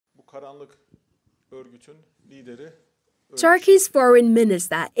Turkey's Foreign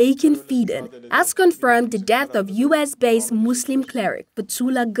Minister Hakan Fidan has confirmed the death of US-based Muslim cleric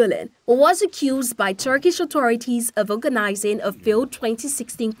Fethullah Gulen, who was accused by Turkish authorities of organizing a failed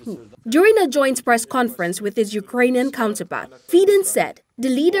 2016 coup. During a joint press conference with his Ukrainian counterpart, Fidan said the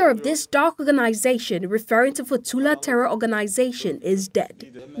leader of this dark organization, referring to Fethullah terror organization, is dead.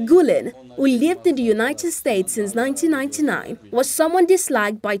 Gulen, who lived in the United States since 1999, was someone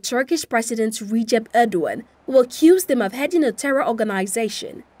disliked by Turkish President Recep Erdogan, who accused him of heading a terror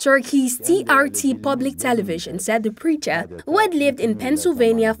organization. Turkey's TRT public television said the preacher, who had lived in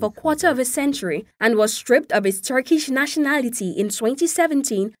Pennsylvania for a quarter of a century and was stripped of his Turkish nationality in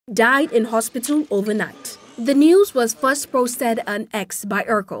 2017, died in hospital overnight. The news was first posted on X by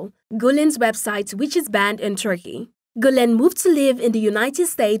Erkal, Gulen's website, which is banned in Turkey. Gulen moved to live in the United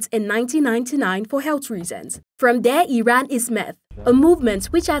States in 1999 for health reasons. From there, he ran Ismeth, a movement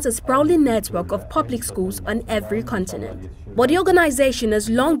which has a sprawling network of public schools on every continent. But the organization has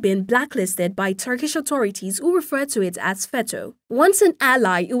long been blacklisted by Turkish authorities, who refer to it as FETÖ. Once an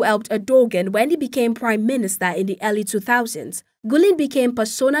ally who helped Erdogan when he became prime minister in the early 2000s, Gulen became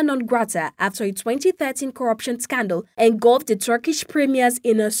persona non grata after a 2013 corruption scandal engulfed the Turkish premier's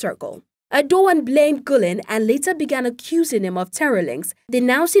inner circle. Erdogan blamed Gulen and later began accusing him of terror links,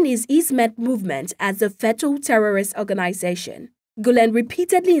 denouncing his Hizmet movement as a FETÖ terrorist organization. Gulen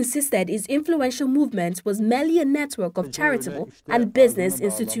repeatedly insisted his influential movement was merely a network of charitable and business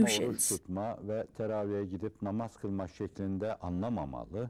institutions.